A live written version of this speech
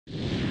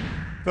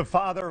The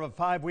father of a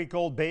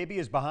 5-week-old baby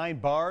is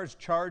behind bars,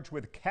 charged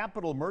with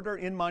capital murder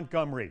in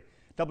Montgomery.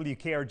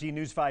 WKRG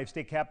News 5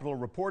 State Capitol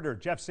reporter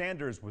Jeff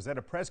Sanders was at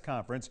a press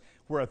conference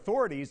where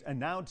authorities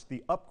announced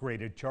the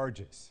upgraded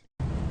charges.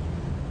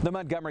 The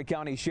Montgomery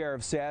County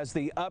Sheriff says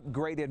the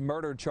upgraded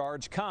murder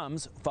charge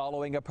comes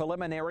following a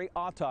preliminary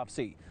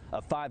autopsy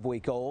of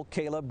 5-week-old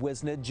Caleb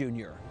Wisned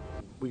Jr.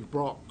 We've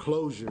brought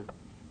closure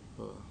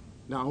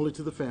not only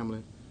to the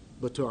family,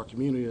 but to our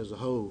community as a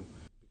whole.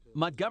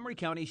 Montgomery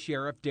County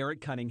Sheriff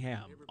Derek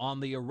Cunningham on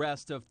the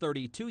arrest of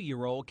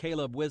 32-year-old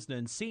Caleb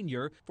Wisned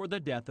Sr. for the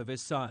death of his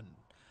son.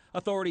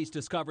 Authorities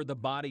discovered the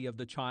body of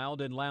the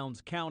child in Lowndes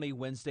County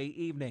Wednesday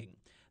evening.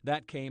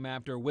 That came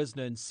after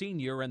Wisned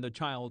Sr. and the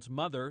child's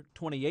mother,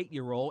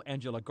 28-year-old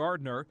Angela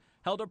Gardner,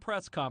 held a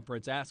press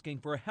conference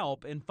asking for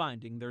help in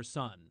finding their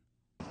son.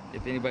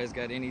 If anybody's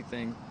got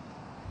anything,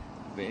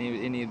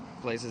 any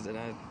places that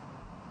I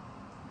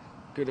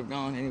could have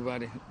gone,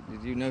 anybody,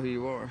 you know who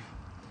you are.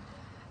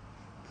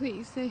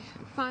 Please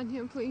find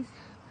him, please.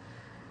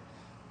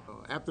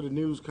 After the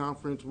news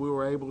conference, we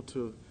were able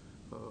to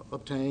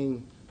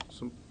obtain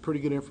some pretty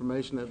good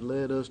information that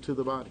led us to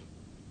the body.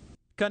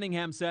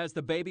 Cunningham says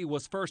the baby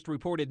was first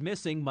reported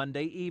missing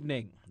Monday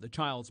evening. The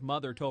child's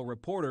mother told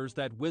reporters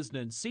that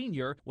Wisned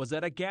Sr. was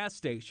at a gas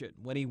station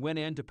when he went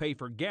in to pay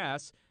for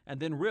gas and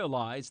then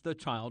realized the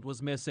child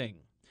was missing.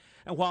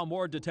 And while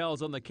more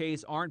details on the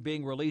case aren't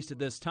being released at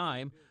this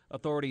time,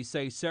 authorities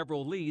say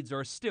several leads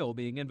are still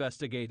being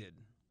investigated.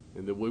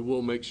 And that we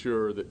will make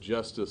sure that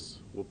justice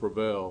will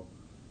prevail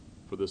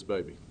for this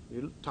baby.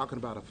 You're talking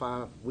about a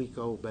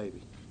 5-week-old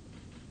baby.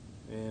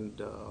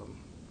 And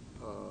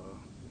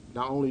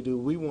not only do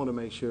we want to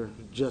make sure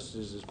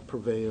justice is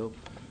prevailed,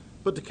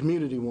 but the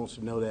community wants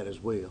to know that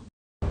as well.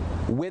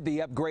 With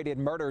the upgraded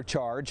murder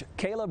charge,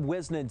 Caleb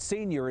Wisned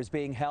Sr. is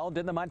being held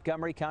in the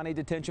Montgomery County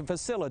Detention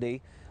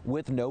Facility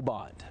with no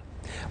bond.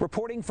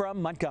 Reporting from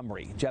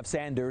Montgomery, Jeff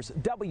Sanders,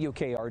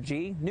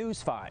 WKRG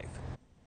News 5.